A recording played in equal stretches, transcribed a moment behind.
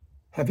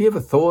Have you ever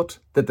thought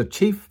that the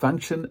chief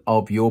function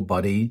of your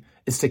body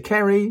is to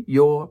carry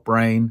your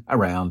brain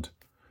around?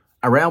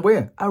 Around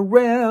where?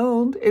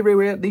 Around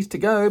everywhere it needs to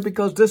go,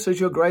 because this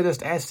is your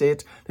greatest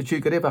asset that you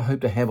could ever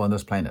hope to have on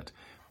this planet.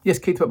 Yes,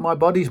 Keith, but my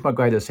body's my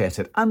greatest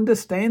asset.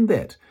 Understand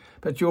that.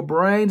 But your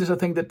brain is the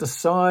thing that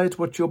decides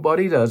what your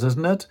body does,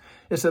 isn't it?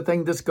 It's the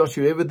thing that's got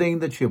you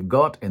everything that you've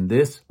got in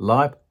this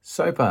life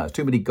so far.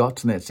 Too many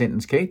gots in that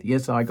sentence, Keith.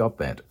 Yes, I got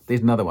that.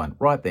 There's another one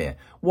right there.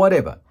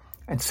 Whatever.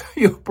 And so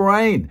your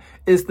brain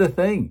is the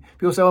thing.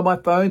 People say, oh, my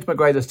phone's my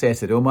greatest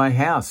asset, or my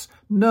house.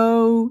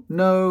 No,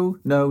 no,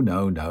 no,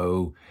 no,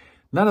 no.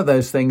 None of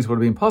those things would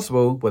have been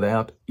possible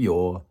without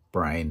your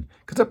brain,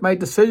 because it made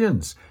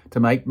decisions to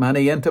make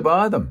money and to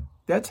buy them.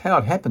 That's how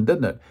it happened,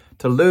 didn't it?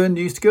 To learn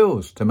new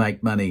skills, to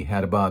make money,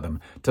 how to buy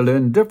them. To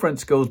learn different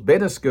skills,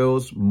 better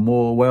skills,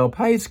 more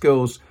well-paid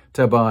skills,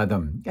 to buy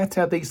them. That's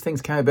how these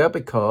things came about,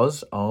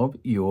 because of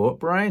your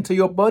brain. So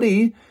your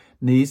body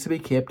needs to be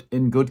kept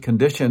in good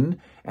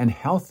condition and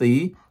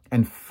healthy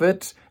and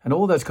fit and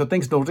all those good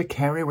things in order to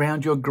carry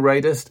around your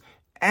greatest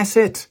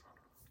asset.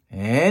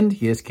 And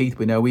yes, Keith,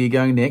 we know where you're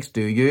going next,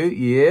 do you?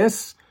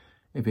 Yes.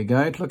 If you're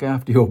going to look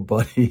after your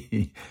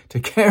body to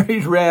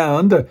carry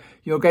around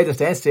your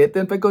greatest asset,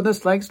 then for goodness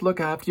sakes, look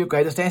after your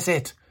greatest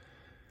asset.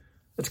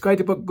 It's great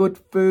to put good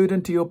food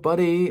into your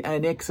body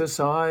and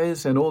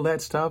exercise and all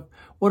that stuff.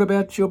 What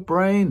about your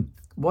brain?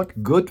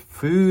 What good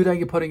food are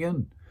you putting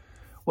in?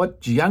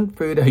 What junk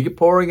food are you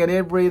pouring in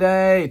every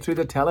day through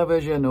the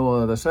television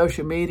or the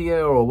social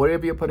media or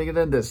whatever you're putting it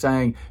in that's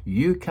saying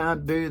you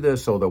can't do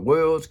this, or the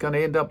world's going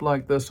to end up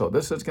like this, or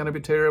this is going to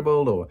be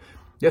terrible, or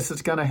yes,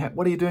 it's going to happen.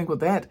 What are you doing with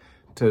that?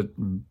 To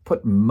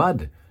put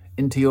mud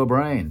into your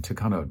brain, to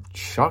kind of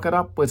shock it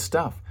up with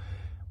stuff.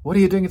 What are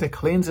you doing to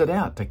cleanse it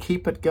out, to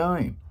keep it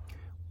going?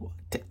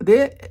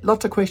 There are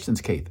lots of questions,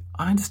 Keith.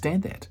 I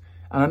understand that.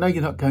 And I know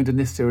you're not going to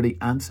necessarily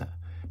answer.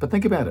 But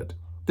think about it.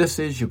 This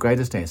is your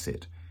greatest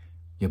asset.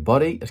 Your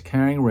body is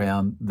carrying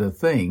around the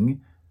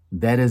thing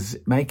that is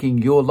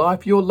making your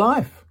life your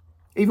life.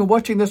 Even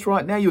watching this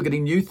right now, you're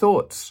getting new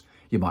thoughts.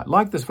 You might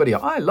like this video.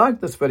 I like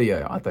this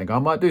video. I think I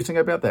might do something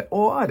about that.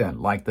 Or I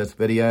don't like this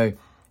video.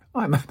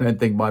 I don't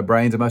think my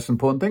brain's the most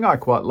important thing. I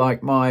quite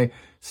like my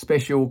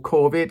special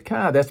Corvette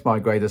car. That's my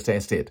greatest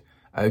asset.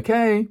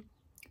 Okay,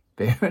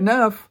 fair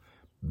enough.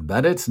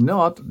 But it's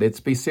not. Let's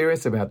be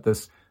serious about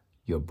this.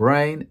 Your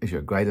brain is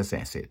your greatest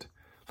asset.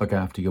 Look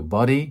after your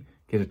body.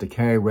 Get it to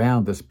carry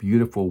around this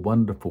beautiful,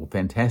 wonderful,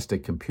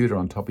 fantastic computer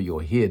on top of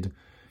your head,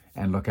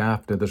 and look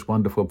after this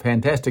wonderful,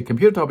 fantastic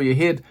computer on top of your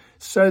head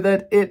so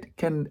that it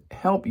can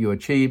help you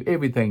achieve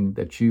everything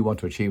that you want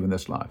to achieve in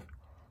this life.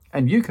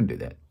 And you can do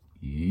that.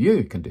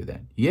 You can do that.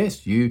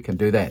 Yes, you can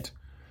do that.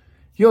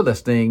 You're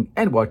listening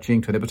and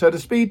watching to an episode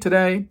of Speed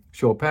today.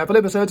 Short, powerful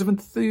episodes of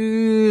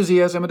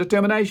enthusiasm and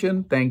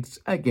determination. Thanks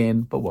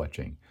again for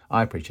watching.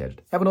 I appreciate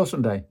it. Have an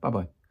awesome day.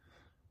 Bye-bye.